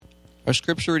Our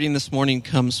scripture reading this morning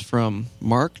comes from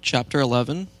Mark chapter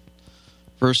 11,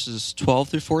 verses 12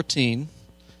 through 14,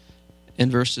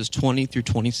 and verses 20 through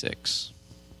 26.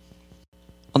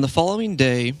 On the following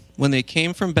day, when they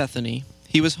came from Bethany,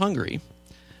 he was hungry,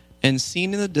 and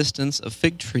seeing in the distance a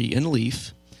fig tree in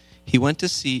leaf, he went to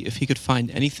see if he could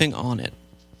find anything on it.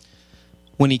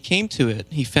 When he came to it,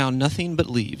 he found nothing but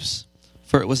leaves,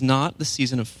 for it was not the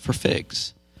season for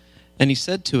figs. And he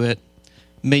said to it,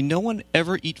 "May no one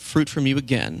ever eat fruit from you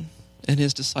again." And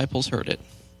his disciples heard it.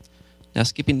 Now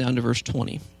skipping down to verse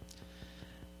 20.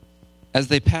 As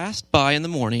they passed by in the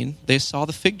morning, they saw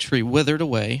the fig tree withered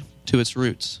away to its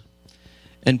roots.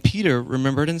 And Peter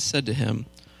remembered and said to him,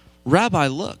 "Rabbi,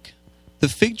 look, the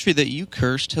fig tree that you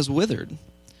cursed has withered."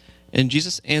 And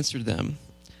Jesus answered them,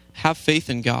 "Have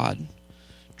faith in God.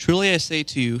 Truly I say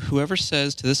to you, whoever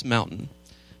says to this mountain,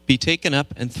 'Be taken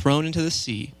up and thrown into the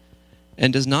sea,'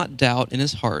 and does not doubt in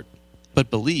his heart, but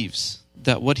believes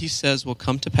that what he says will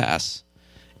come to pass,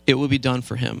 it will be done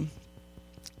for him.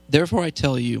 Therefore I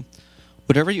tell you,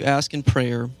 whatever you ask in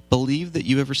prayer, believe that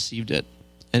you have received it,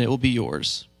 and it will be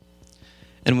yours.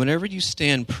 And whenever you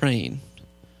stand praying,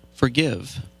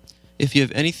 forgive if you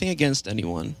have anything against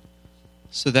anyone,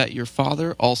 so that your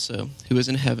Father also, who is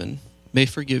in heaven, may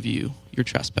forgive you your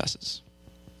trespasses."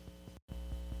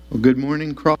 Well, good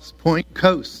morning, Cross Point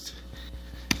Coast.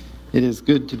 It is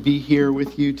good to be here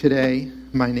with you today.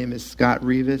 My name is Scott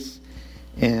Rivas,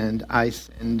 and I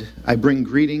bring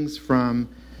greetings from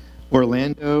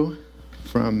Orlando,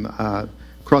 from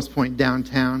Cross Point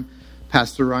downtown,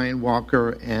 Pastor Ryan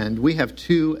Walker, and we have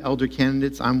two elder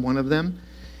candidates. I'm one of them,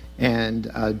 and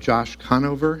Josh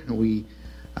Conover. And we,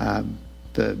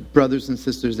 the brothers and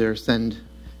sisters there, send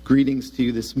greetings to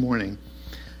you this morning.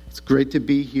 It's great to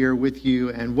be here with you,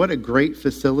 and what a great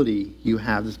facility you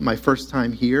have. This is my first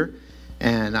time here,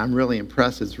 and I'm really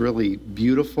impressed. It's really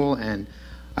beautiful, and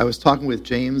I was talking with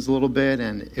James a little bit,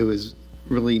 and it was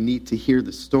really neat to hear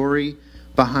the story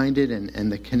behind it and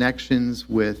the connections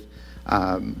with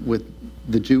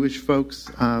the Jewish folks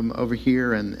over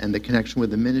here and the connection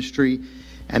with the ministry,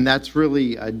 and that's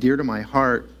really dear to my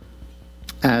heart.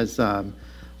 As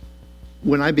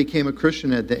when I became a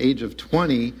Christian at the age of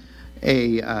 20,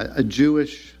 a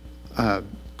Jewish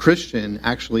Christian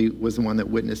actually was the one that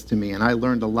witnessed to me, and I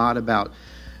learned a lot about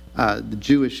the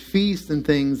Jewish feasts and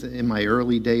things in my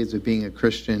early days of being a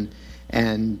Christian.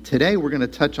 And today we're going to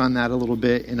touch on that a little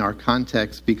bit in our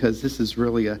context, because this is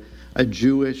really a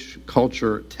Jewish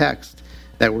culture text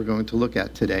that we're going to look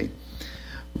at today.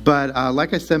 But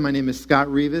like I said, my name is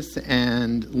Scott Rivas,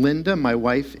 and Linda, my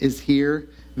wife, is here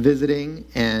visiting,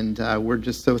 and we're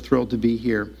just so thrilled to be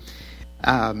here.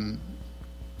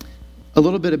 A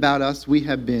little bit about us. We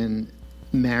have been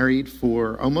married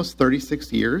for almost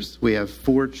 36 years. We have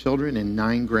 4 children and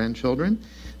 9 grandchildren,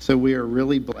 so we are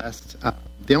really blessed.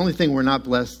 The only thing we're not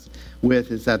blessed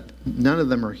with is that none of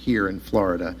them are here in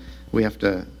Florida. We have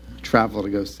to travel to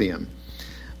go see them.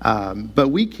 But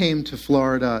we came to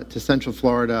Florida, to Central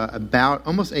Florida, about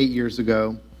almost 8 years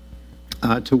ago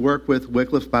to work with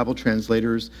Wycliffe Bible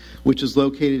Translators, which is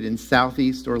located in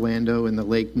southeast Orlando in the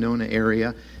Lake Nona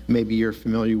area. Maybe you're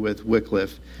familiar with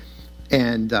Wycliffe.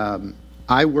 And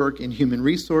I work in human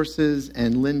resources,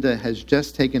 and Linda has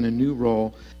just taken a new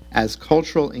role as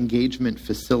cultural engagement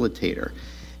facilitator.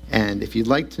 And if you'd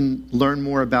like to learn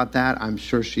more about that, I'm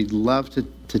sure she'd love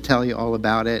to tell you all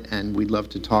about it, and we'd love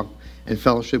to talk and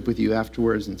fellowship with you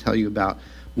afterwards and tell you about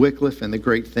Wycliffe and the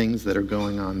great things that are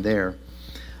going on there.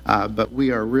 But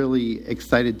we are really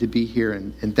excited to be here,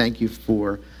 and thank you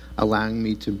for allowing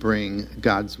me to bring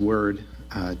God's Word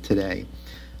today.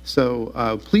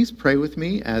 So please pray with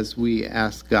me as we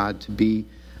ask God to be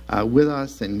with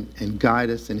us and guide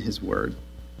us in His Word.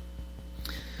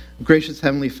 Gracious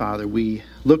Heavenly Father, we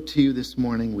look to you this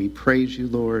morning. We praise you,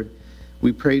 Lord.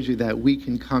 We praise you that we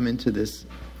can come into this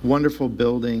wonderful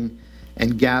building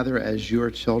and gather as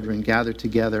your children, gather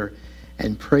together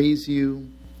and praise you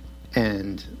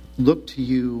and look to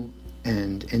you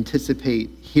and anticipate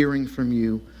hearing from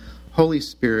you. Holy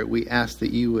Spirit, we ask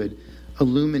that you would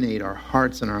illuminate our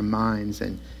hearts and our minds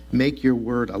and make your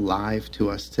word alive to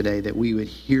us today, that we would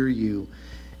hear you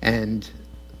and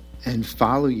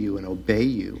follow you and obey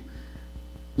you.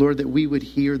 Lord, that we would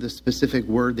hear the specific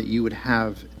word that you would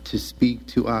have to speak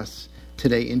to us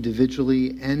today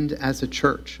individually and as a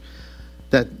church.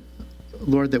 That,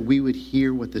 Lord, that we would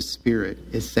hear what the Spirit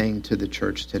is saying to the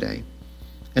church today.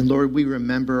 And Lord, we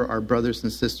remember our brothers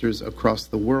and sisters across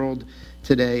the world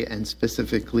today, and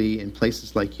specifically in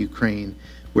places like Ukraine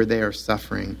where they are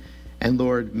suffering. And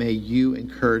Lord, may you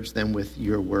encourage them with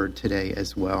your word today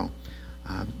as well,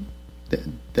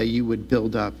 that you would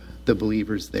build up the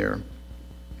believers there.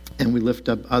 And we lift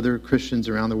up other Christians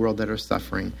around the world that are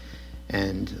suffering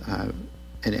and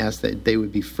ask that they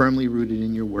would be firmly rooted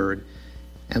in your word.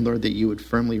 And Lord, that you would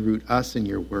firmly root us in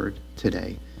your word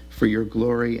today for your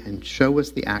glory and show us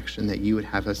the action that you would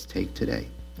have us take today.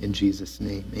 In Jesus'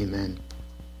 name, amen.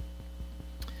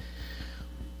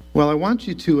 Well, I want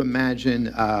you to imagine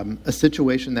a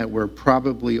situation that we're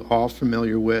probably all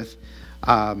familiar with.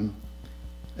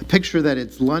 A picture that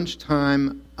it's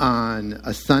lunchtime on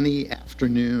a sunny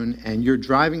afternoon, and you're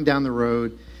driving down the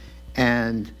road,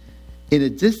 and in a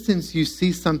distance you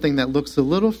see something that looks a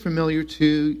little familiar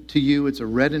to you. It's a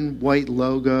red and white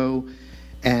logo,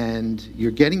 and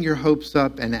you're getting your hopes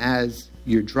up, and as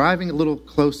you're driving a little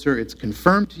closer, it's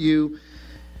confirmed to you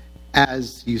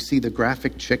as you see the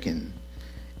graphic chicken.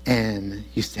 And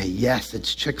you say, yes,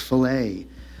 it's Chick-fil-A.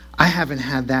 I haven't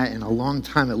had that in a long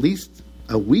time, at least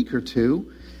a week or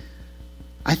two.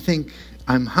 I think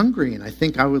I'm hungry, and I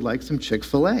think I would like some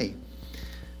Chick-fil-A.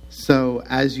 So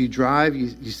as you drive,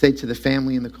 you say to the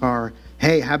family in the car,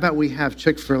 hey, how about we have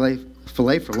Chick-fil-A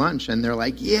for lunch? And they're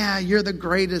like, yeah, you're the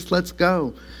greatest, let's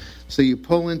go. So you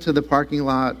pull into the parking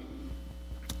lot,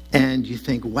 and you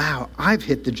think, wow, I've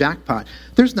hit the jackpot.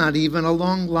 There's not even a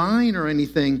long line or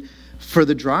anything for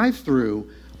the drive-through.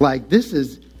 Like, this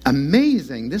is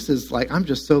amazing. This is like, I'm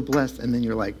just so blessed. And then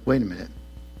you're like, wait a minute.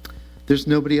 There's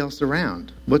nobody else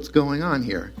around. What's going on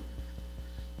here?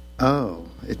 Oh,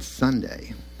 it's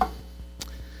Sunday.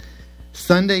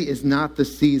 Sunday is not the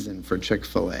season for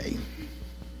Chick-fil-A.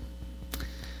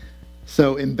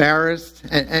 So embarrassed,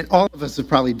 and all of us have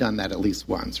probably done that at least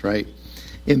once, right?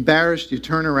 Embarrassed, you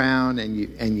turn around and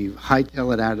you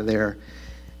hightail it out of there.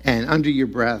 And under your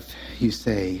breath, you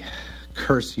say,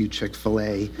 curse you,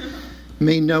 Chick-fil-A.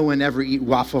 May no one ever eat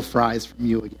waffle fries from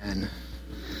you again.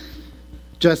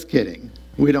 Just kidding.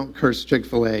 We don't curse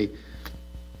Chick-fil-A.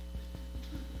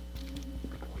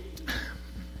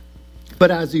 But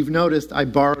as you've noticed, I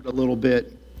borrowed a little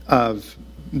bit of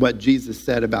what Jesus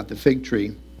said about the fig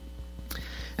tree.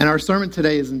 And our sermon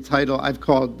today is entitled, I've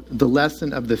called, The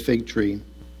Lesson of the Fig Tree.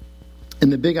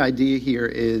 And the big idea here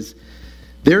is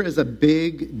there is a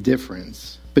big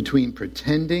difference between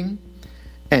pretending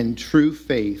and true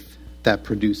faith that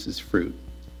produces fruit.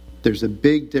 There's a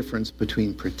big difference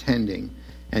between pretending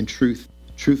and true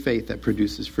faith that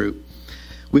produces fruit.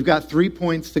 We've got 3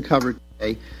 points to cover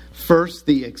today. First,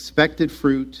 the expected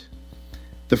fruit,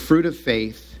 the fruit of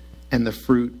faith, and the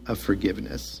fruit of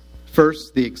forgiveness.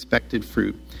 First, the expected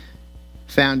fruit,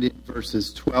 found in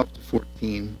verses 12 to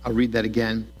 14. I'll read that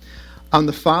again. On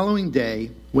the following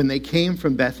day, when they came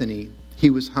from Bethany, he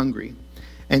was hungry.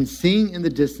 And seeing in the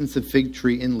distance a fig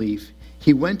tree in leaf,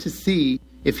 he went to see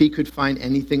if he could find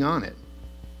anything on it.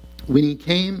 When he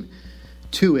came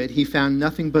to it, he found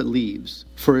nothing but leaves,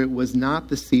 for it was not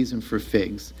the season for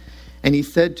figs. And he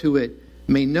said to it,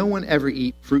 may no one ever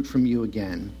eat fruit from you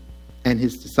again. And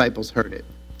his disciples heard it.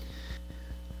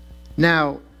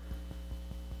 Now,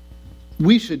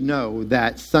 we should know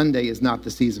that Sunday is not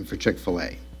the season for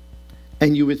Chick-fil-A.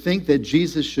 And you would think that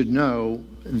Jesus should know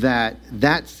that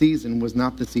that season was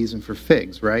not the season for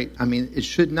figs, right? I mean, it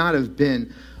should not have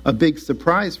been a big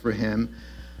surprise for him.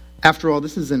 After all,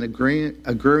 this is an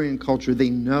agrarian culture. They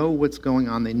know what's going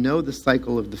on. They know the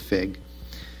cycle of the fig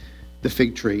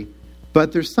tree.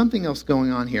 But there's something else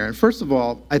going on here. And first of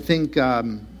all, I think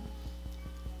the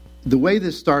way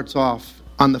this starts off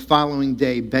on the following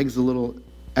day begs a little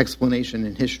explanation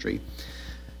in history.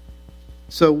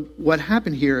 So what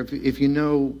happened here, if you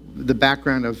know the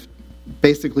background of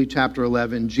basically chapter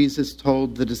 11, Jesus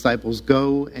told the disciples,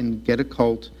 go and get a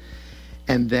colt.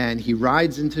 And then he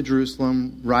rides into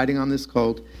Jerusalem, riding on this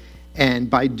colt. And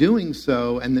by doing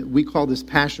so, and we call this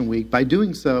Passion Week, by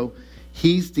doing so,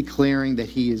 he's declaring that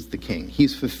he is the king.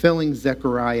 He's fulfilling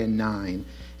Zechariah 9,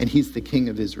 and he's the king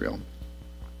of Israel.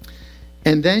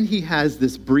 And then he has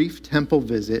this brief temple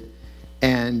visit,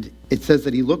 and it says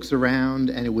that he looks around,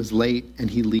 and it was late, and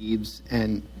he leaves,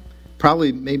 and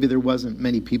maybe there wasn't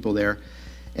many people there.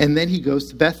 And then he goes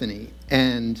to Bethany,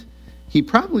 and he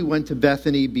probably went to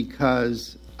Bethany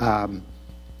because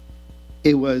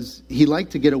he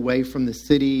liked to get away from the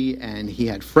city, and he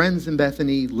had friends in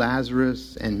Bethany.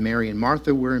 Lazarus and Mary and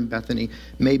Martha were in Bethany.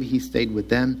 Maybe he stayed with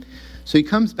them. So he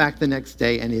comes back the next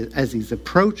day, and as he's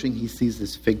approaching, he sees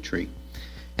this fig tree.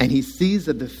 And he sees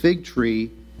that the fig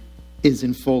tree is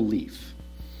in full leaf.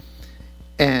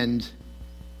 And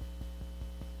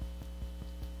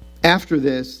after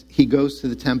this, he goes to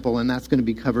the temple, and that's going to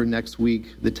be covered next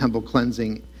week, the temple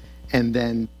cleansing. And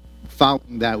then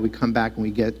following that, we come back and we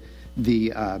get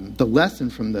the lesson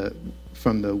from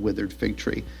the withered fig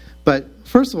tree. But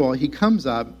first of all, he comes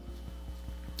up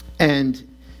and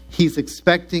he's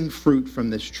expecting fruit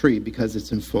from this tree because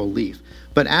it's in full leaf.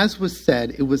 But as was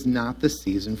said, it was not the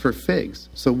season for figs.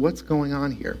 So what's going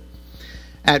on here?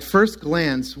 At first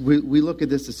glance, we look at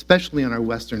this, especially in our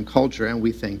Western culture, and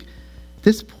we think,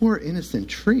 this poor innocent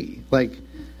tree, like,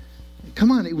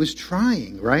 come on, it was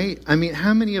trying, right? I mean,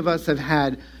 how many of us have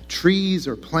had trees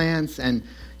or plants and,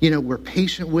 we're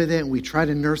patient with it and we try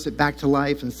to nurse it back to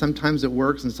life, and sometimes it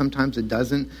works and sometimes it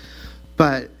doesn't.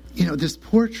 But, this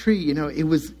poor tree, it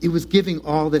was giving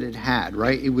all that it had,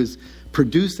 right? It was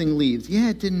producing leaves. Yeah,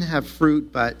 it didn't have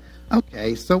fruit, but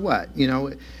okay, so what?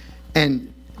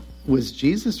 And was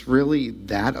Jesus really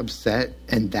that upset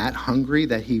and that hungry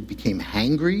that he became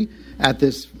hangry at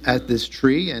this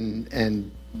tree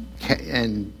and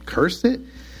cursed it?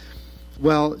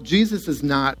 Well, Jesus is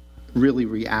not really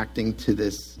reacting to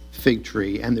this fig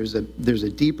tree, and there's a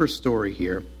deeper story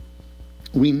here.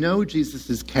 We know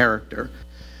Jesus' character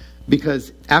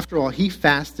because, after all, he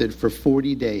fasted for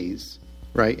 40 days,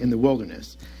 right, in the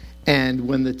wilderness. And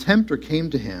when the tempter came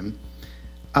to him,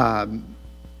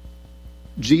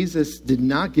 Jesus did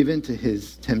not give in to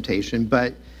his temptation,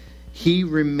 but he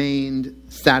remained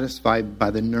satisfied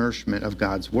by the nourishment of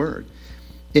God's word.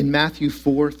 In Matthew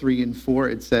 4:3-4,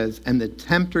 it says, "And the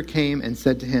tempter came and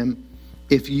said to him,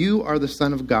 'If you are the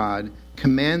Son of God,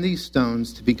 command these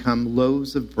stones to become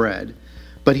loaves of bread.'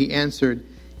 But he answered,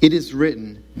 'It is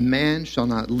written, man shall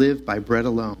not live by bread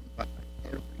alone, but by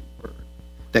every word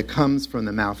that comes from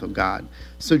the mouth of God.'"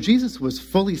 So Jesus was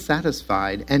fully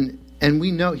satisfied, and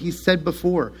we know, he said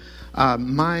before,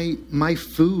 my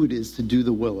food is to do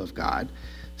the will of God.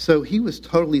 So he was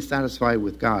totally satisfied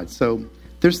with God. So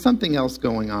there's something else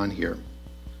going on here.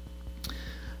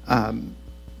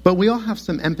 But we all have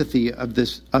some empathy of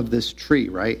this tree,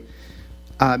 right?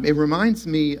 It reminds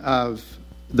me of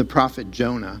the prophet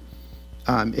Jonah.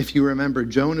 If you remember,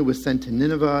 Jonah was sent to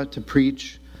Nineveh to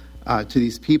preach to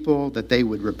these people that they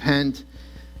would repent.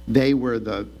 They were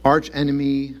the arch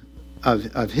enemy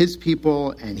of his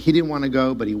people, and he didn't want to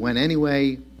go, but he went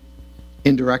anyway,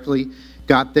 indirectly,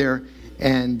 got there,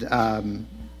 and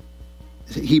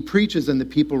he preaches and the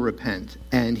people repent,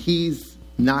 and he's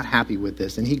not happy with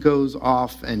this, and he goes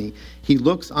off and he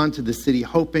looks onto the city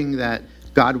hoping that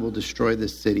God will destroy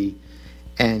this city,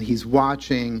 and he's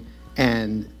watching,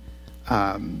 and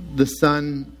the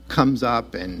sun comes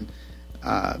up and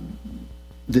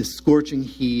this scorching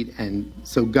heat, and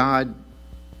so God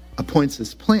appoints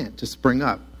this plant to spring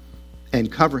up and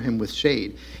cover him with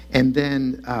shade. And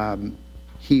then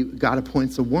God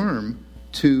appoints a worm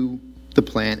to the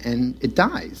plant, and it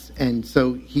dies. And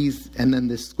so and then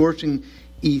this scorching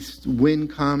east wind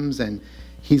comes, and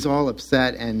he's all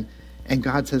upset. And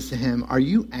God says to him, "Are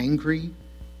you angry?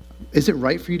 Is it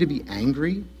right for you to be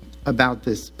angry about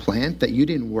this plant that you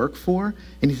didn't work for?"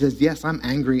 And he says, "Yes, I'm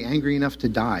angry enough to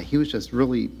die." He was just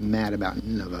really mad about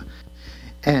Nineveh.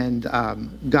 And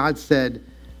God said,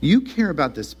 "You care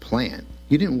about this plant.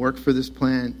 You didn't work for this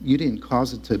plant. You didn't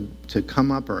cause it to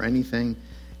come up or anything.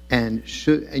 And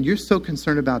you're so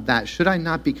concerned about that. Should I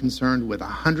not be concerned with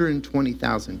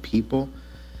 120,000 people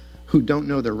who don't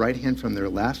know their right hand from their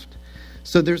left?"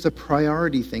 So there's a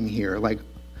priority thing here. Like,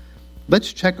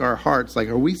 let's check our hearts. Like,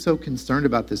 are we so concerned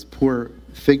about this poor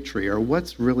fig tree, or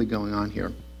what's really going on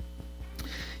here?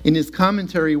 In his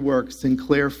commentary work,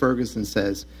 Sinclair Ferguson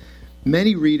says,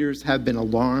 "Many readers have been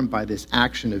alarmed by this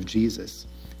action of Jesus.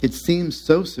 It seems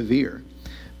so severe,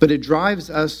 but it drives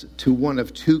us to one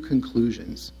of two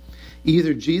conclusions.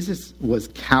 Either Jesus was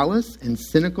callous and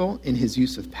cynical in his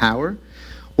use of power,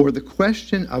 or the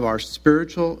question of our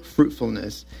spiritual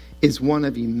fruitfulness is one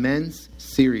of immense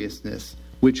seriousness,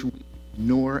 which we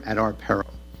ignore at our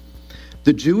peril.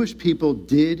 The Jewish people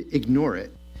did ignore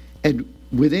it, and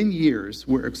within years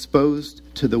were exposed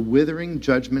to the withering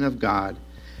judgment of God.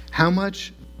 How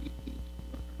much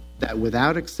that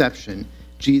without exception,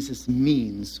 Jesus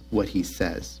means what he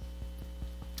says."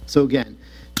 So again,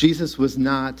 Jesus was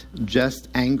not just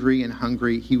angry and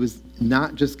hungry. He was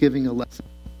not just giving a lesson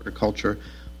on agriculture,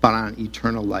 but on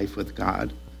eternal life with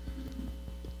God.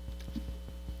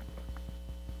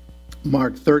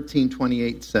 Mark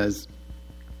 13:28 says,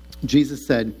 Jesus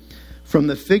said, "From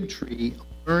the fig tree,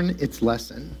 learn its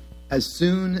lesson. As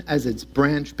soon as its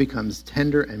branch becomes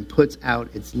tender and puts out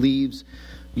its leaves,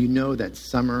 you know that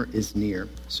summer is near."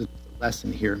 So the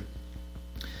lesson here.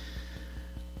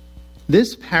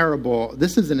 This parable,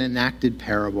 this is an enacted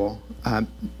parable.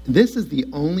 This is the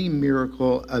only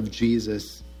miracle of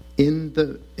Jesus in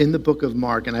the book of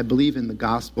Mark, and I believe in the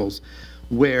Gospels,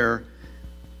 where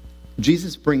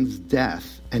Jesus brings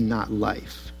death and not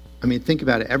life. I mean, think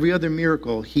about it. Every other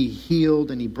miracle, he healed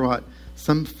and he brought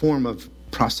some form of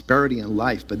prosperity in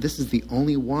life, but this is the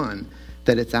only one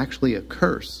that it's actually a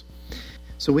curse.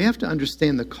 So we have to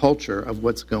understand the culture of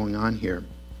what's going on here.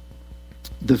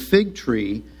 The fig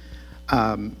tree,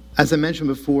 as I mentioned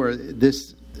before,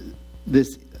 this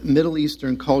Middle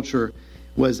Eastern culture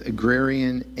was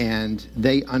agrarian, and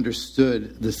they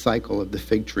understood the cycle of the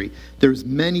fig tree. There's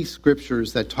many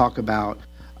scriptures that talk about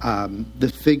the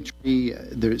fig tree.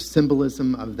 There's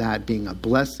symbolism of that being a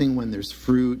blessing when there's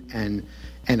fruit, and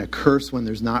a curse when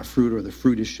there's not fruit or the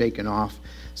fruit is shaken off.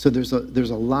 So there's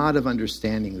a lot of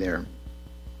understanding there.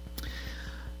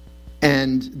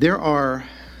 And there are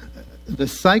the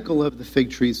cycle of the fig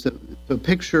tree. So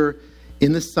picture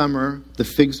in the summer, the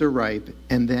figs are ripe,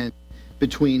 and then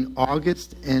between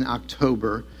August and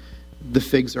October, the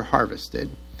figs are harvested.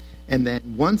 And then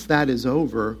once that is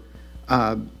over,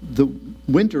 the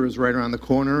winter is right around the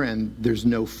corner, and there's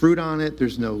no fruit on it,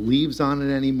 there's no leaves on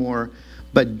it anymore.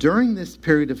 But during this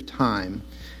period of time,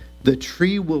 the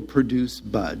tree will produce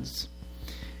buds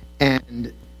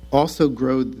and also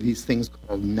grow these things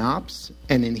called knops,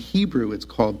 and in Hebrew it's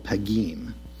called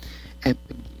pagim. And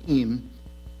pagim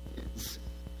is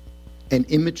an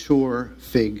immature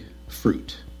fig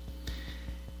fruit.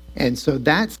 And so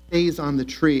that stays on the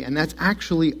tree, and that's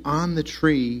actually on the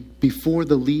tree before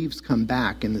the leaves come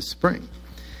back in the spring.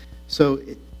 So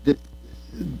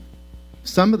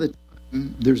some of the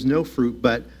time there's no fruit,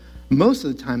 but most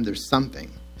of the time there's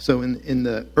something. So in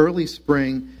the early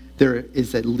spring, there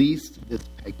is at least this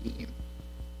pagim.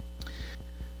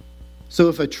 So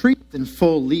if a tree is in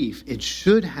full leaf, it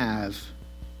should have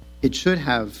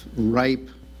ripe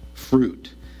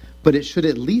fruit, but it should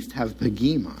at least have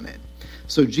pagim on it.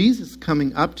 So Jesus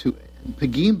coming up to it, and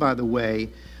pagim, by the way,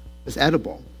 is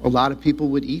edible. A lot of people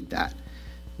would eat that.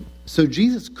 So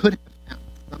Jesus could have found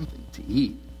something to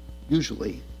eat,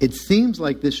 usually. It seems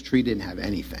like this tree didn't have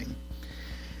anything.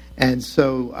 And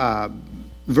so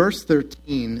verse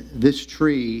 13, this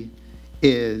tree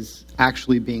is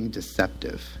actually being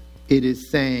deceptive. It is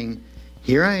saying,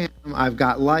 here I am, I've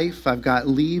got life, I've got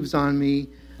leaves on me,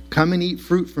 come and eat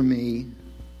fruit from me.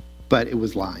 But it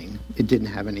was lying. It didn't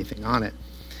have anything on it.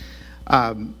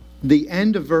 The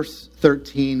end of verse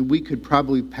 13, we could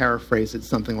probably paraphrase it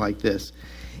something like this.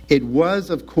 It was,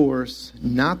 of course,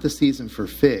 not the season for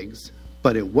figs,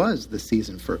 but it was the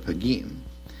season for pagim.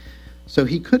 So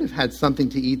he could have had something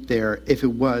to eat there if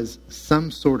it was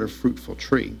some sort of fruitful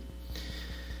tree.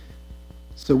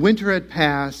 So winter had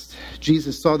passed.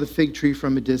 Jesus saw the fig tree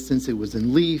from a distance. It was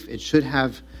in leaf. It should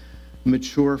have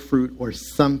mature fruit or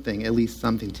something, at least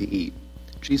something to eat.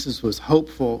 Jesus was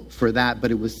hopeful for that, but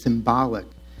it was symbolic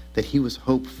that he was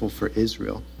hopeful for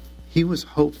Israel. He was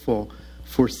hopeful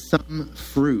for some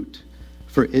fruit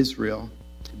for Israel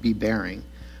to be bearing,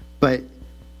 but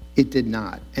it did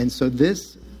not. And so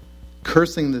this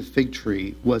cursing the fig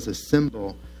tree was a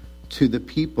symbol to the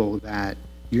people that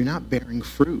you're not bearing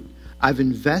fruit. I've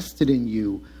invested in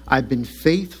you. I've been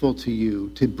faithful to you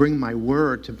to bring my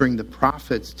word, to bring the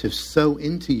prophets, to sow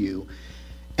into you.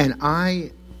 And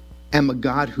I am a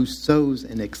God who sows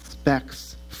and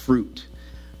expects fruit.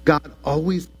 God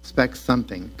always expects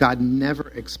something. God never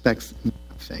expects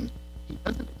nothing. He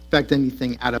doesn't expect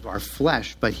anything out of our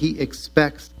flesh, but he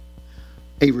expects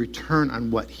a return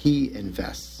on what he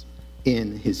invests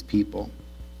in his people.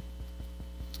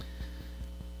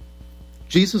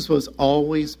 Jesus was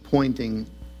always pointing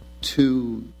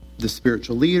to the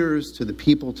spiritual leaders, to the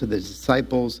people, to the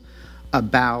disciples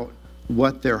about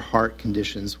what their heart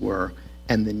conditions were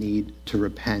and the need to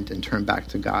repent and turn back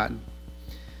to God.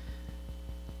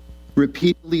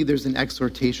 Repeatedly, there's an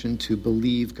exhortation to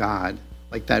believe God,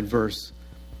 like that verse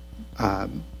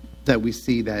that we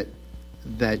see that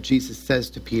Jesus says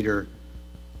to Peter,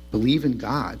 believe in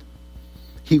God.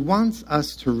 He wants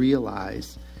us to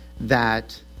realize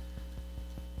that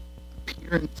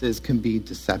appearances can be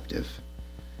deceptive.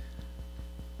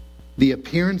 The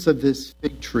appearance of this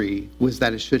fig tree was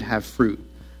that it should have fruit.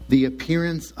 The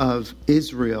appearance of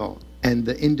Israel and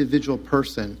the individual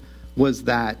person was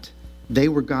that they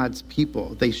were God's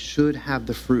people. They should have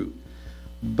the fruit.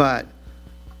 But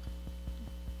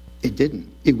it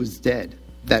didn't. It was dead.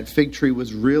 That fig tree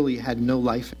had no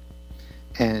life in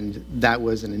it. And that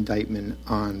was an indictment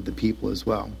on the people as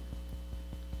well.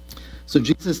 So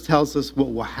Jesus tells us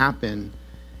what will happen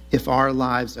if our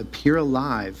lives appear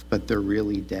alive, but they're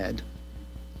really dead.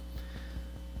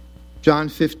 John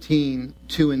 15,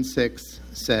 2 and 6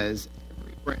 says,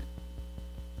 every branch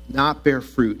not bear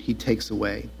fruit, he takes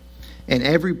away. And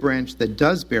every branch that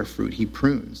does bear fruit, he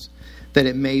prunes, that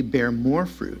it may bear more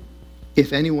fruit.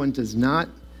 If anyone does not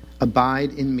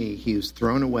abide in me, he is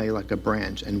thrown away like a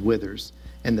branch and withers,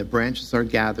 and the branches are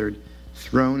gathered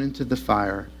thrown into the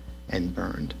fire, and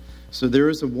burned. So there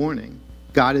is a warning.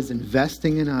 God is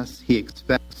investing in us. He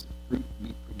expects fruit to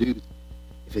be produced.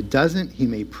 If it doesn't, he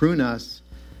may prune us,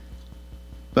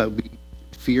 but we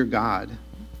fear God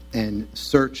and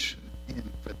search him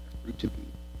for the fruit to be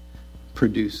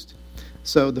produced.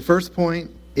 So the first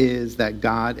point is that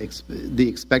the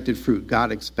expected fruit.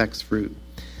 God expects fruit.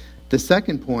 The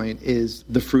second point is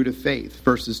the fruit of faith,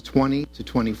 verses 20 to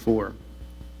 24.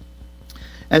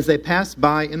 As they passed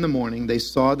by in the morning, they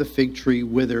saw the fig tree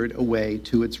withered away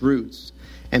to its roots.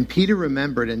 And Peter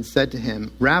remembered and said to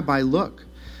him, "Rabbi, look,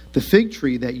 the fig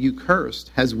tree that you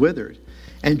cursed has withered."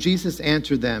 And Jesus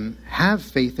answered them, "Have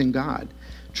faith in God.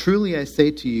 Truly I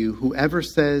say to you, whoever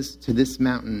says to this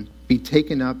mountain, 'Be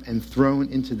taken up and thrown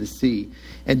into the sea,'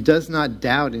 and does not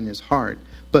doubt in his heart,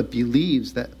 but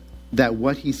believes that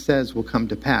what he says will come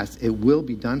to pass, it will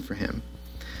be done for him.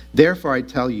 Therefore I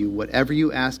tell you, whatever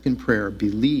you ask in prayer,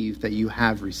 believe that you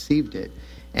have received it,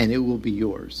 and it will be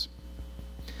yours."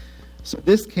 So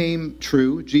this came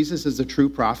true. Jesus is a true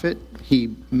prophet.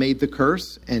 He made the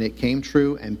curse, and it came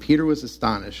true, and Peter was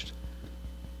astonished.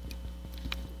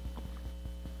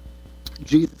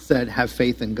 Jesus said, "Have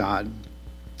faith in God."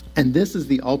 And this is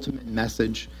the ultimate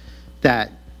message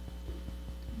that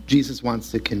Jesus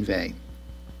wants to convey,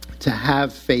 to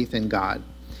have faith in God.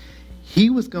 He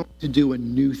was going to do a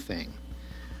new thing.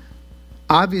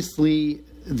 Obviously,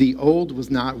 the old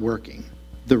was not working.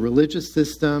 The religious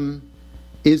system,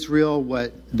 Israel,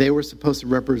 what they were supposed to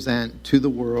represent to the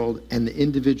world, and the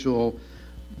individual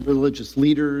religious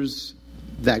leaders,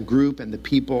 that group and the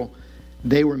people,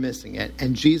 they were missing it.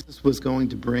 And Jesus was going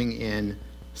to bring in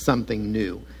something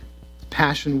new.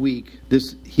 Passion Week,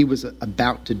 he was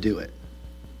about to do it.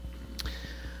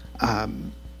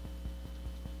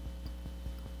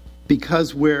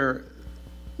 Because where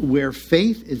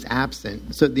faith is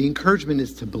absent, so the encouragement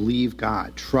is to believe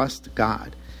God, trust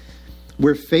God.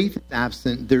 Where faith is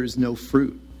absent, there is no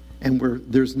fruit. And where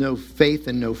there's no faith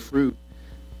and no fruit,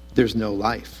 there's no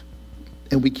life.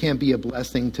 And we can't be a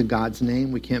blessing to God's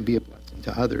name. We can't be a blessing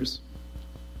to others.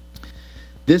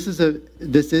 This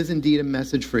is indeed a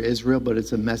message for Israel, but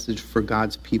it's a message for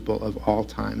God's people of all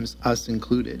times, us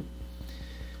included.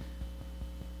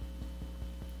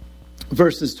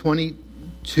 Verses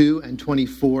 22 and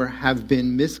 24 have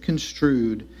been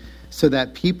misconstrued so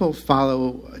that people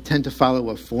tend to follow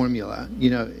a formula. You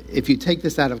know, if you take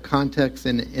this out of context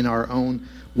in our own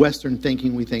Western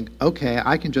thinking, we think, okay,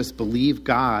 I can just believe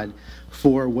God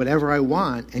for whatever I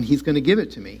want, and he's going to give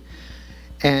it to me.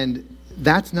 And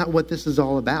that's not what this is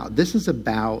all about. This is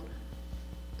about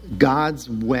God's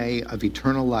way of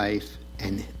eternal life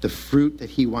and the fruit that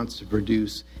he wants to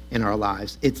produce in our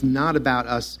lives. It's not about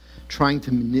us trying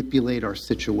to manipulate our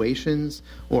situations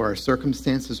or our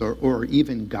circumstances or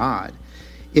even God.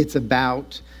 It's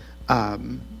about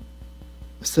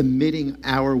submitting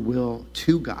our will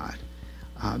to God.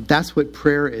 That's what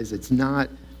prayer is. It's not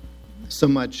so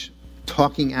much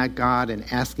talking at God and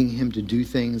asking him to do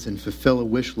things and fulfill a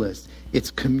wish list. It's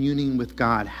communing with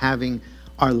God, having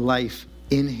our life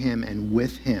in him and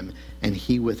with him, and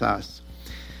he with us.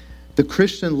 The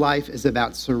Christian life is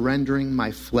about surrendering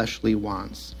my fleshly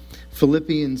wants.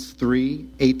 Philippians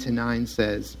 3:8-9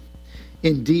 says,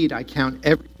 "Indeed, I count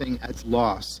everything as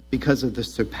loss because of the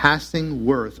surpassing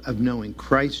worth of knowing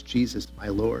Christ Jesus my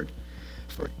Lord.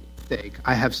 For his sake,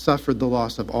 I have suffered the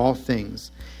loss of all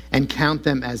things and count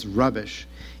them as rubbish,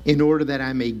 in order that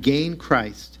I may gain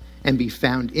Christ and be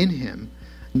found in him,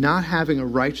 not having a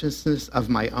righteousness of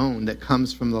my own that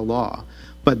comes from the law,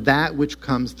 but that which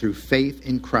comes through faith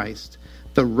in Christ,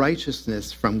 the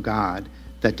righteousness from God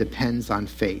that depends on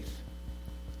faith."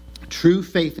 True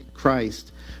faith in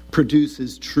Christ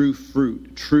produces true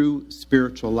fruit, true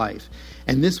spiritual life.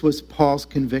 And this was Paul's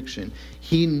conviction.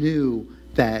 He knew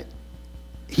that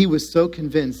he was so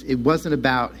convinced it wasn't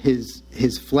about his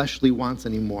fleshly wants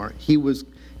anymore. He was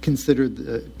considered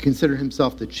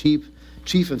himself the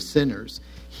chief of sinners.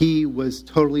 He was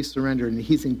totally surrendered, and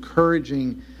he's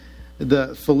encouraging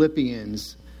the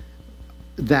Philippians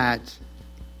that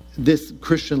this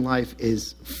Christian life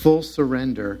is full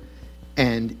surrender,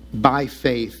 and by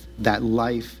faith that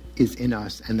life is in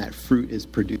us and that fruit is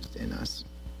produced in us.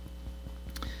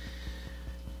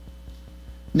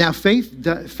 Now, faith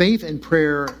and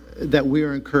prayer that we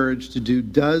are encouraged to do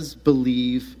does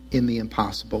believe in the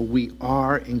impossible. We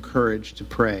are encouraged to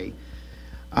pray.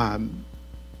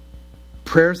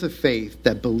 Prayers of faith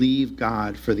that believe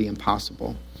God for the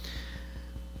impossible.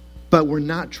 But we're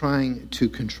not trying to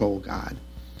control God.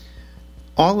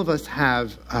 All of us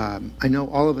have, I know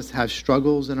all of us have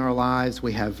struggles in our lives.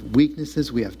 We have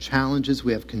weaknesses, we have challenges,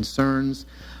 we have concerns.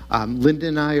 Linda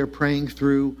and I are praying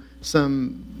through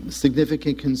some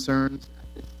significant concerns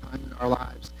at this time in our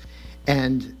lives.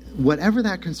 And whatever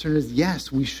that concern is,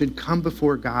 yes, we should come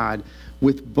before God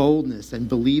with boldness and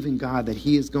believe in God that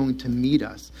he is going to meet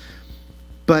us.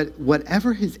 But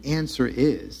whatever his answer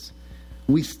is,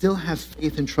 we still have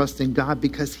faith and trust in God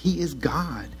because he is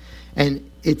God. And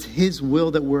it's his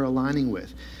will that we're aligning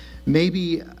with.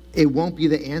 Maybe it won't be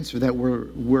the answer that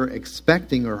we're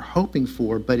expecting or hoping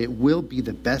for, but it will be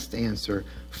the best answer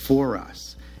for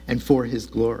us and for his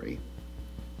glory.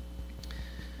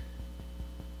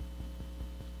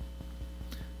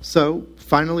 So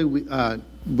finally,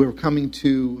 we're coming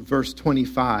to verse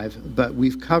 25, but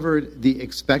we've covered the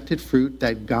expected fruit,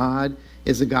 that God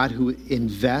is a God who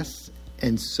invests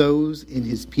and sows in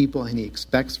his people, and he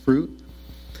expects fruit.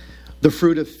 The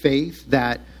fruit of faith,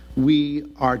 that we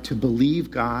are to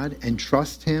believe God and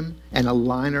trust him and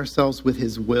align ourselves with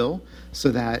his will,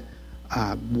 so that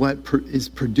what is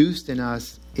produced in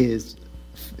us is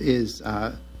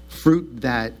fruit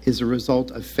that is a result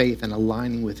of faith and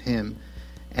aligning with him,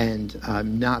 and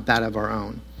not that of our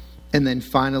own. And then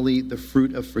finally, the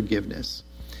fruit of forgiveness.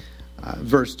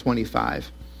 Verse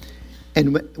 25.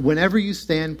 And whenever you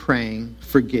stand praying,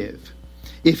 forgive,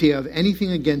 if you have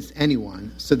anything against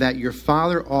anyone, so that your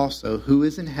Father also, who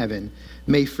is in heaven,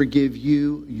 may forgive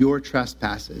you your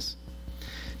trespasses.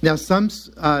 Now, some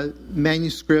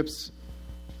manuscripts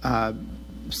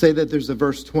say that there's a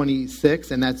verse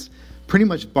 26, and that's pretty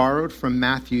much borrowed from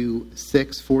Matthew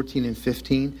 6, 14 and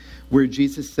 15, where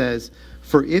Jesus says,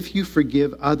 "For if you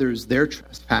forgive others their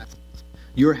trespasses,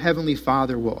 your heavenly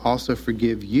Father will also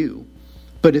forgive you.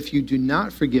 But if you do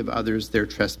not forgive others their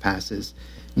trespasses,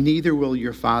 neither will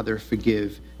your Father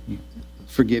forgive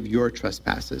your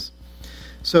trespasses."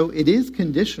 So it is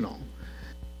conditional.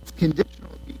 It's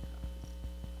conditional because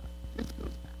this goes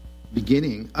back to the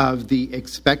beginning of the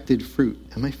expected fruit.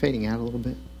 Am I fading out a little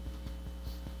bit?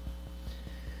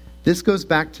 This goes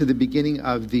back to the beginning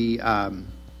of the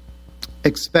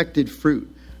expected fruit.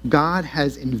 God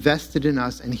has invested in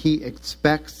us, and he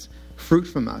expects fruit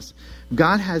from us.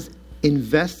 God has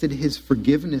invested his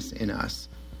forgiveness in us,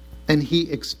 and he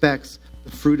expects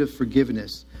the fruit of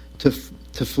forgiveness to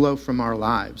flow from our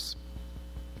lives.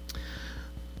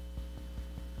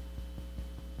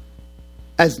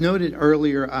 As noted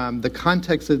earlier, the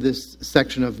context of this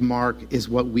section of Mark is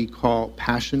what we call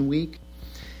Passion Week.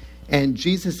 And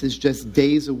Jesus is just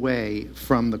days away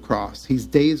from the cross. He's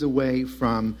days away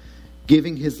from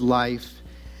giving his life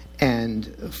and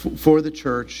for the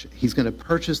church. He's going to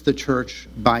purchase the church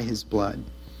by his blood.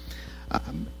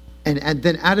 And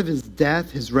then out of his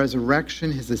death, his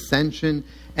resurrection, his ascension,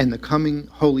 and the coming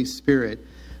Holy Spirit,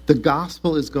 the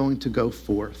gospel is going to go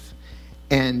forth.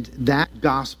 And that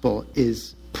gospel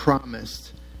is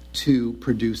promised to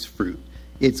produce fruit.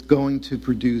 It's going to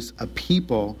produce a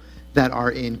people that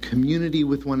are in community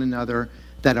with one another,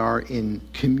 that are in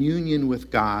communion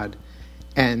with God,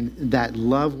 and that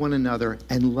love one another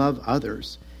and love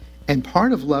others. And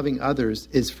part of loving others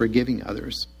is forgiving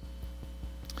others.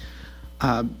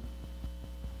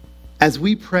 As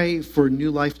we pray for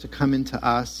new life to come into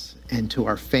us and to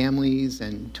our families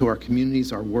and to our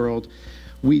communities, our world,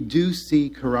 we do see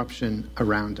corruption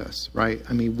around us, right?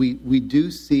 I mean, we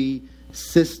do see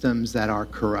systems that are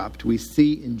corrupt. We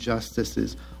see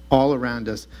injustices all around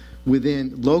us,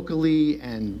 locally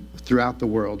and throughout the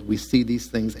world. We see these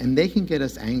things, and they can get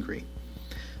us angry.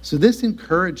 So this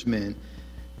encouragement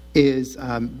is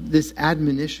this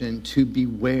admonition to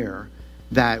beware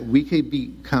that we could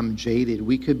become jaded,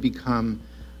 we could become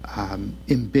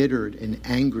embittered and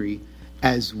angry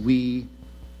as we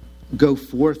go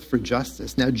forth for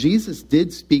justice. Now, Jesus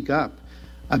did speak up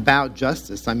about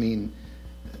justice. I mean,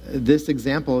 this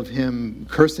example of him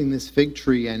cursing this fig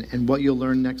tree and what you'll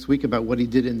learn next week about what he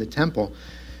did in the temple,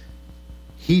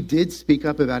 he did speak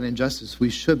up about injustice. We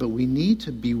should, but we need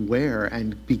to beware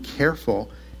and be careful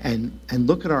and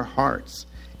look at our hearts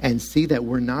and see that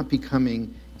we're not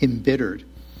becoming embittered.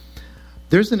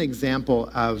 There's an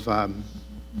example of,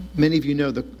 many of you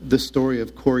know the story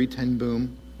of Corrie ten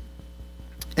Boom,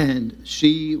 and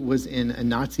she was in a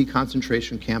Nazi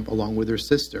concentration camp along with her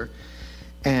sister.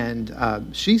 And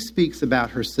she speaks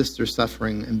about her sister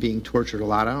suffering and being tortured a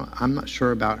lot. I'm not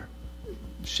sure about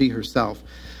she herself.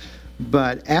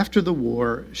 But after the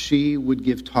war, she would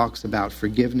give talks about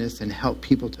forgiveness and help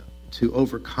people to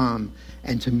overcome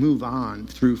and to move on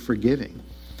through forgiving.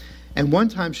 And one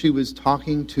time she was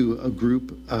talking to a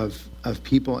group of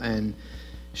people, and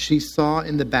she saw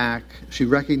in the back, she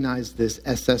recognized this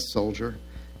SS soldier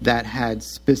that had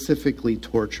specifically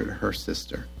tortured her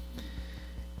sister.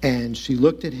 And she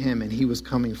looked at him, and he was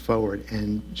coming forward,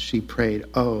 and she prayed,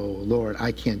 "Oh, Lord,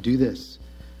 I can't do this.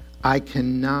 I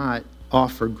cannot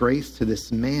offer grace to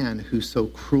this man who so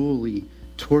cruelly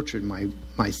tortured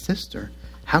my sister.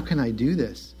 How can I do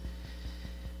this?"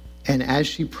 And as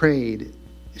she prayed,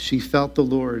 she felt the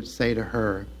Lord say to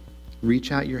her,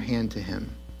 "Reach out your hand to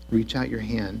him. Reach out your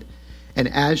hand." And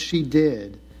as she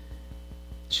did,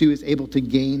 she was able to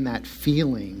gain that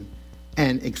feeling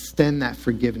and extend that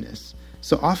forgiveness.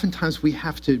 So oftentimes we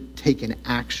have to take an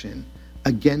action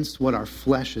against what our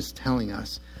flesh is telling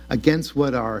us, against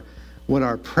what our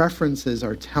preferences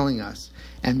are telling us,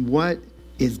 and what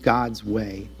is God's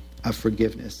way of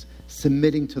forgiveness,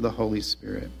 submitting to the Holy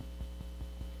Spirit.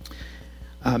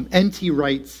 N.T.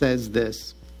 Wright says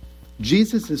this: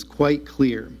 Jesus is quite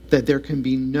clear that there can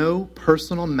be no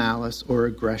personal malice or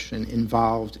aggression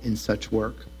involved in such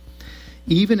work.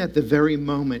 Even at the very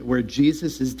moment where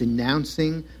Jesus is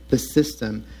denouncing the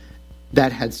system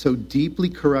that had so deeply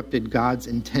corrupted God's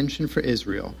intention for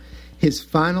Israel, his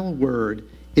final word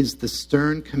is the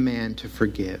stern command to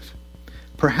forgive.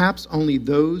 Perhaps only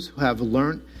those who have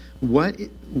learned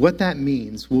what that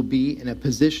means will be in a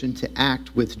position to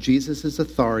act with Jesus'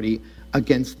 authority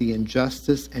against the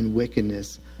injustice and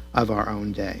wickedness of our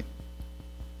own day.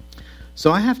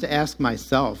 So I have to ask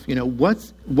myself,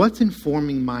 what's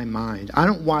informing my mind? I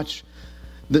don't watch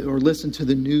or listen to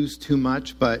the news too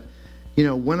much, but,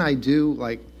 when I do,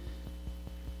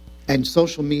 and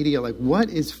social media, what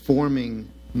is forming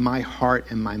my heart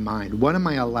and my mind? What am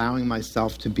I allowing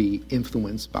myself to be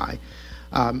influenced by?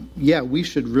 We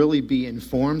should really be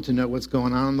informed to know what's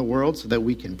going on in the world so that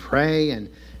we can pray, and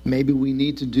maybe we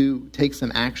need to take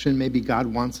some action. Maybe God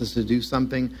wants us to do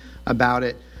something about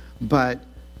it. But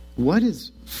what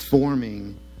is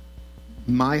forming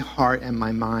my heart and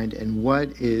my mind, and what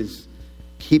is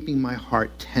keeping my heart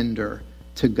tender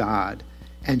to God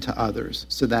and to others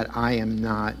so that I am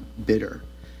not bitter?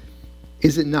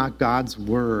 Is it not God's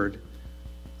word,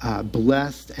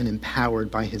 blessed and empowered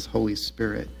by his Holy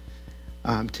Spirit,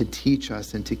 to teach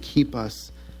us and to keep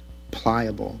us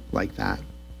pliable like that?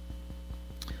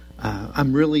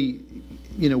 I'm really,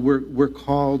 we're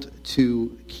called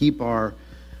to keep our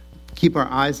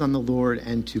eyes on the Lord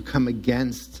and to come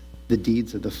against the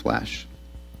deeds of the flesh.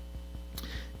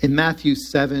 In Matthew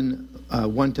 7,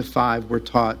 1-5, we're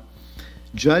taught,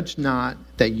 "Judge not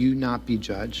that you not be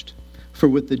judged. For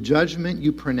with the judgment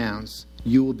you pronounce,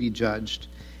 you will be judged.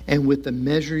 And with the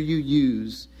measure you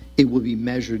use, it will be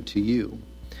measured to you.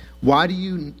 Why do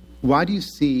you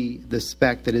see the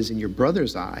speck that is in your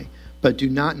brother's eye, but do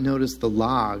not notice the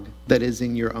log that is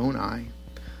in your own eye?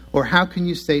 Or how can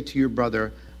you say to your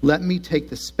brother, 'Let me take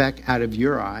the speck out of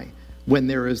your eye,' when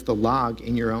there is the log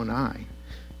in your own eye?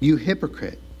 You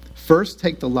hypocrite, first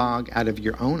take the log out of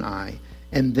your own eye,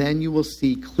 and then you will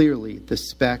see clearly to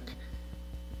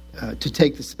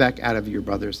take the speck out of your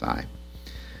brother's eye."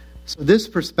 So this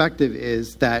perspective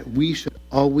is that we should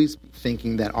always be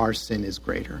thinking that our sin is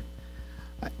greater.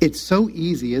 It's so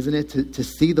easy, isn't it, to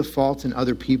see the faults in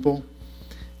other people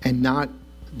and not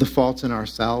the faults in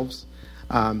ourselves.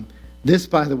 This,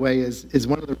 by the way, is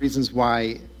one of the reasons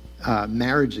why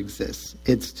marriage exists.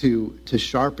 It's to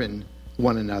sharpen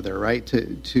one another, right?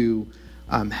 To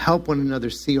help one another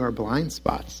see our blind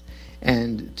spots,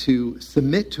 and to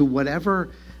submit to whatever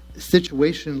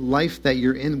situation, life that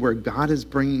you're in, where God is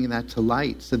bringing that to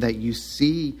light, so that you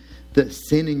see the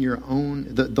sin in your own,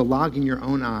 the log in your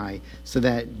own eye, so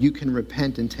that you can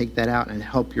repent and take that out and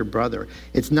help your brother.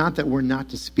 It's not that we're not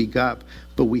to speak up,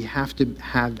 but we have to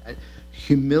have that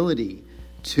humility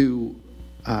to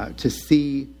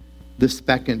see the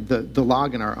speck and the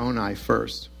log in our own eye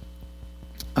first,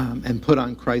 and put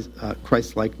on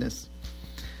Christ likeness.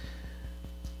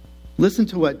 Listen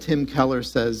to what Tim Keller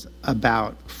says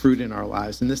about fruit in our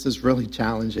lives, and this is really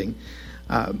challenging.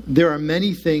 There are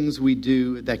many things we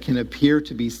do that can appear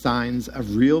to be signs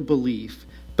of real belief,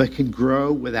 but can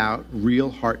grow without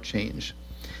real heart change.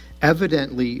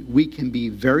 Evidently, we can be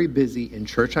very busy in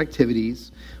church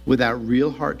activities without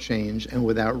real heart change and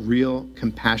without real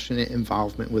compassionate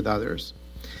involvement with others.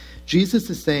 Jesus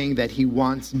is saying that he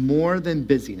wants more than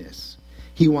busyness.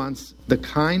 He wants the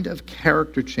kind of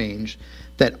character change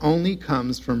that only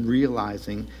comes from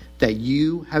realizing that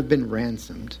you have been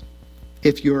ransomed.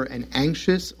 If you're an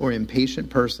anxious or impatient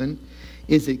person,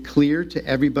 is it clear to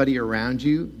everybody around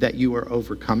you that you are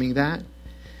overcoming that?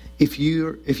 If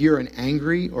you're an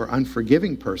angry or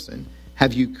unforgiving person,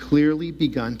 have you clearly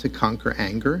begun to conquer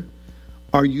anger?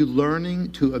 Are you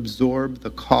learning to absorb the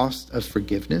cost of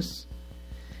forgiveness?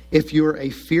 If you're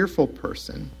a fearful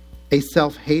person, a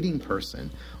self-hating person,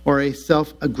 or a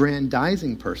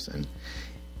self-aggrandizing person,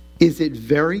 Is it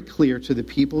very clear to the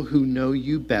people who know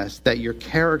you best that your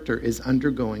character is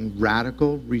undergoing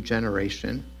radical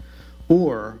regeneration?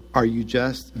 Or are you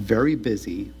just very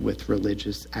busy with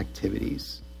religious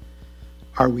activities?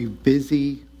 Are we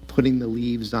busy putting the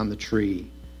leaves on the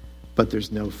tree, but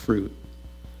there's no fruit?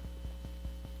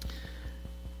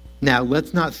 Now,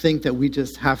 let's not think that we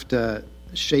just have to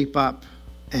shape up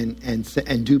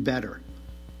and do better.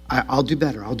 I'll do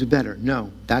better.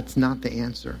 No, that's not the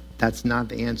answer. That's not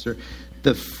the answer.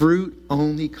 The fruit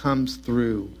only comes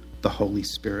through the Holy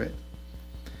Spirit.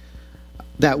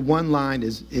 That one line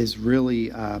is really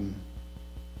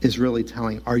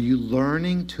telling. Are you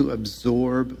learning to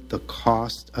absorb the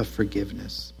cost of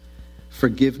forgiveness?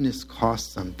 Forgiveness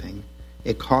costs something.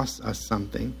 It costs us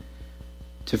something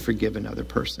to forgive another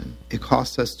person. It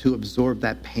costs us to absorb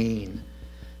that pain,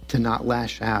 to not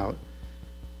lash out,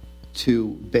 to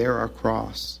bear our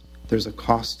cross. There's a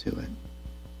cost to it.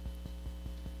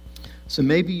 So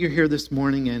maybe you're here this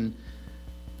morning and,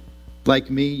 like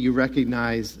me, you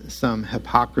recognize some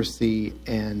hypocrisy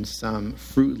and some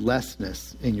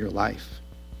fruitlessness in your life.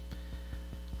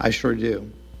 I sure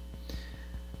do.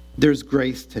 There's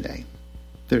grace today.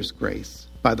 There's grace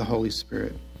by the Holy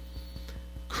Spirit.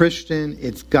 Christian,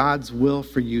 it's God's will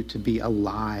for you to be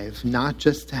alive, not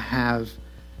just to have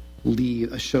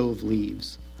a show of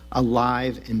leaves,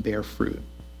 alive and bear fruit.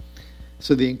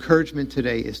 So the encouragement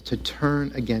today is to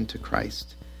turn again to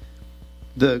Christ.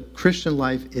 The Christian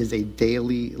life is a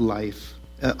daily life,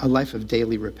 a life of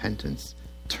daily repentance.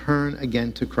 Turn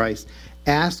again to Christ.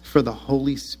 Ask for the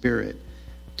Holy Spirit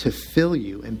to fill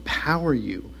you, empower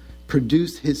you,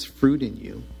 produce his fruit in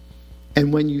you.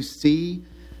 And when you see,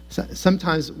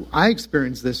 sometimes I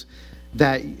experience this,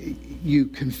 that you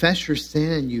confess your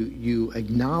sin and you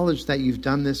acknowledge that you've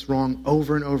done this wrong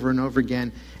over and over and over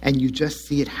again, and you just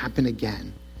see it happen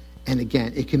again and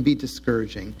again. It can be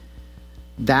discouraging.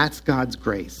 That's God's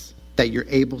grace, that you're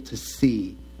able to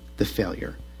see the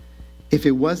failure. If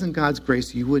it wasn't God's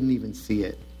grace, you wouldn't even see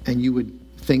it, and you would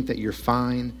think that you're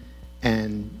fine,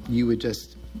 and you would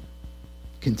just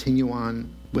continue on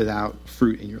without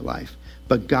fruit in your life.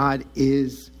 But God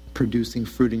is producing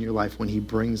fruit in your life when he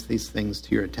brings these things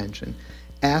to your attention.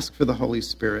 Ask for the Holy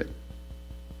Spirit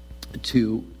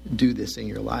to do this in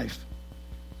your life.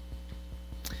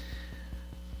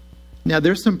 Now,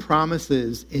 there's some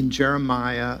promises in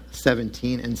Jeremiah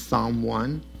 17 and Psalm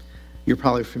 1. You're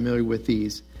probably familiar with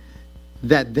these,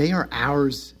 that they are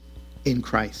ours in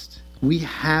Christ. We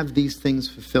have these things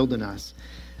fulfilled in us.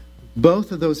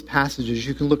 Both of those passages,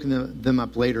 you can look them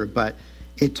up later, but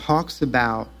it talks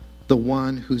about the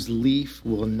one whose leaf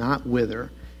will not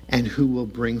wither and who will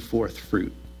bring forth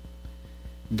fruit.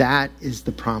 That is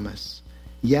the promise.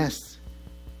 Yes,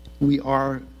 we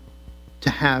are to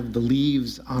have the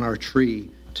leaves on our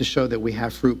tree to show that we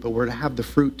have fruit, but we're to have the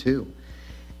fruit too.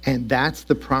 And that's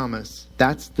the promise.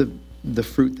 That's the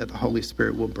fruit that the Holy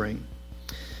Spirit will bring.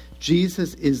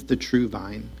 Jesus is the true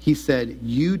vine. He said,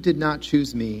 "You did not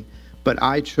choose me, but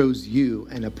I chose you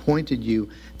and appointed you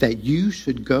that you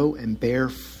should go and bear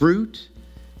fruit,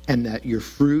 and that your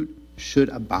fruit should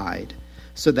abide,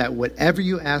 so that whatever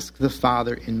you ask the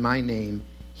Father in my name,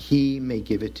 he may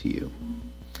give it to you."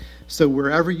 So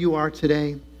wherever you are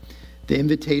today, the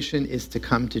invitation is to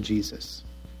come to Jesus.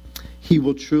 He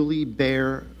will truly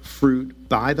bear fruit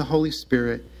by the Holy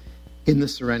Spirit in the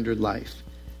surrendered life.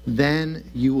 Then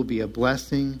you will be a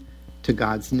blessing to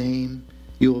God's name.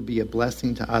 You will be a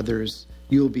blessing to others.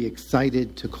 You will be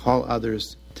excited to call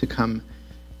others to come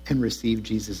and receive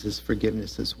Jesus'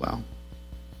 forgiveness as well.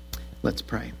 Let's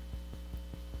pray.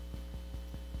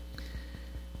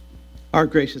 Our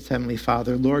gracious Heavenly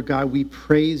Father, Lord God, we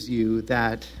praise you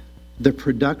that the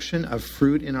production of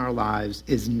fruit in our lives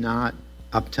is not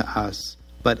up to us,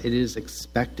 but it is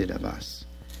expected of us.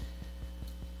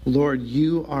 Lord,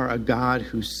 you are a God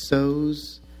who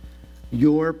sows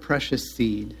your precious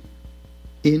seed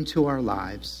into our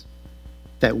lives,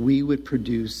 that we would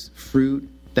produce fruit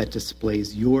that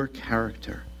displays your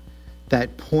character,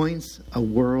 that points a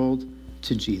world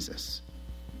to Jesus.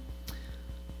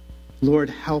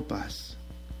 Lord, help us.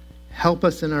 Help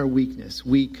us in our weakness.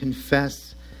 We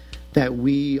confess that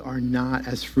we are not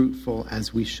as fruitful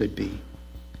as we should be.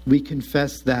 We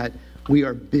confess that we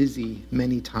are busy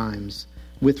many times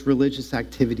with religious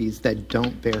activities that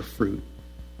don't bear fruit.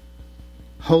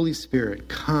 Holy Spirit,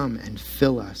 come and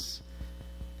fill us.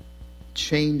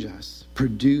 Change us.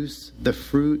 Produce the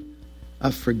fruit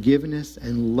of forgiveness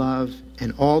and love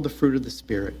and all the fruit of the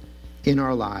Spirit in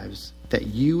our lives, that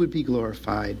you would be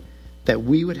glorified, that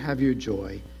we would have your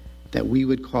joy, that we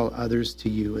would call others to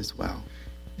you as well.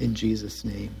 In Jesus'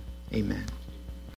 name, amen.